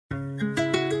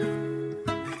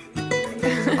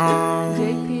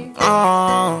JP.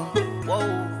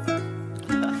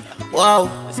 Whoa.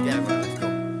 Let's get it, bro. Let's go.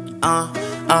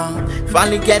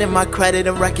 Finally getting my credit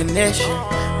and recognition.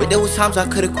 But there was times I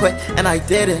could've quit and I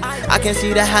didn't. I can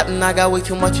see that happen, I got way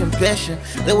too much ambition.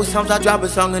 There was times I drop a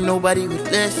song and nobody would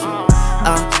listen.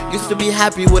 Used to be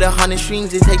happy with 100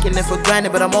 streams and taking it for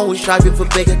granted, but I'm always striving for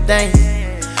bigger things.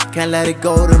 Can't let it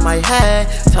go to my head.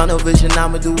 Tunnel vision,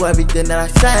 I'ma do everything that I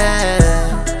said.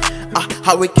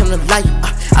 How it came to light.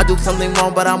 I do something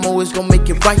wrong, but I'm always gonna make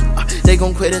it right. They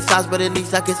gon' criticize, but at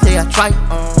least I can say I tried.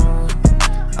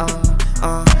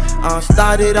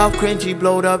 Started off cringy,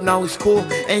 blowed up, now it's cool.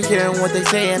 Ain't hearing what they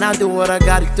say, and I do what I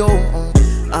gotta do.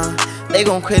 They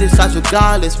gon' criticize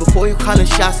regardless. Before you callin'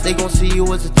 shots, they gon' see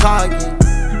you as a target.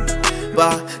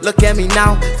 But look at me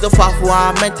now, so far from where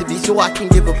I'm meant to be, so I can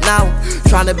give up now.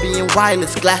 Tryna be in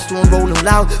wireless, glass doing rolling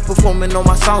loud, performing all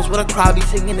my songs with a crowd, be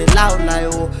singing it loud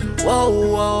like whoa,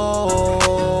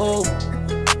 whoa,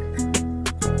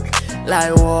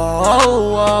 like whoa.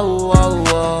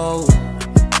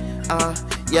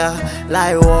 Yeah,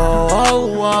 like whoa,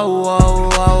 like whoa.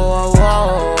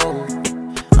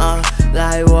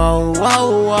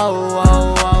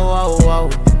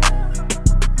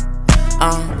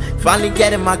 Finally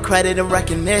getting my credit and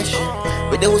recognition.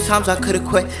 But there was times I could've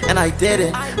quit and I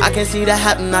didn't. I can see that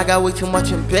happen, I got way too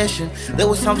much ambition. There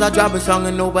was times I drop a song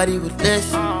and nobody would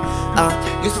listen.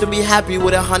 Used to be happy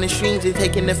with 100 streams and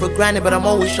taking it for granted, but I'm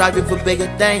always striving for bigger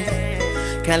things.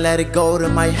 Can't let it go to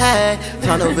my head.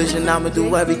 Tunnel vision, I'ma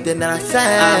do everything that I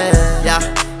said.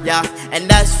 Yeah, and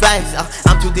that's facts.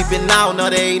 I'm too deep in now, no,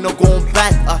 there ain't no going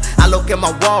back. I look at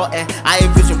my wall and I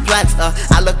envision plaques.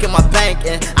 I look at my bank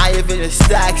and I envision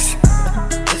stacks.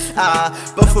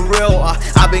 But for real,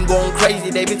 I've been going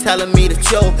crazy, they been telling me to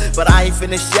chill. But I ain't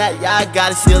finished yet, yeah, I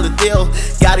gotta seal the deal.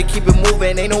 Gotta keep it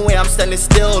moving, ain't no way I'm standing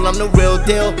still. I'm the real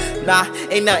deal, nah,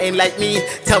 ain't nothing like me.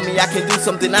 Tell me I can do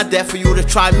something, I dare for you to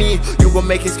try me. You gon'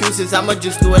 make excuses, I'ma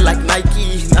just do it like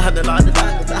Nike. Nah.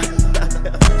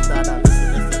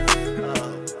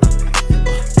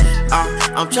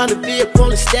 I'm tryna be up on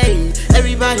the stage.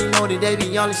 Everybody know that they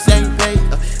be on the same page.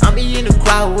 I'm in the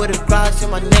crowd with a crowd to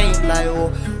my name like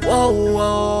whoa.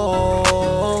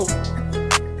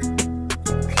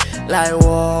 Like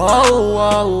whoa.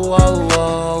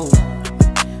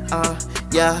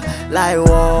 Yeah, like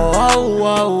whoa.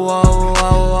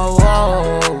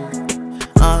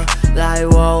 Like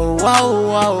whoa.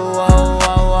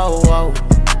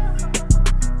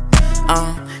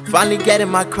 Finally getting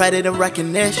my credit and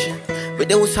recognition. But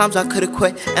there was times I could've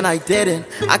quit and I didn't.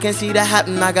 I can see that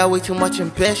happen, I got way too much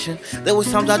ambition. There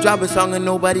was times I drop a song and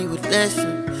nobody would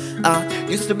listen.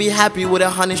 Used to be happy with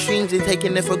 100 streams and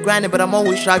taking it for granted, but I'm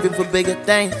always striving for bigger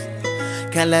things.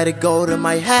 Can't let it go to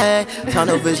my head.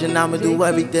 Tunnel vision, I'ma do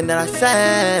everything that I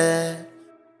said.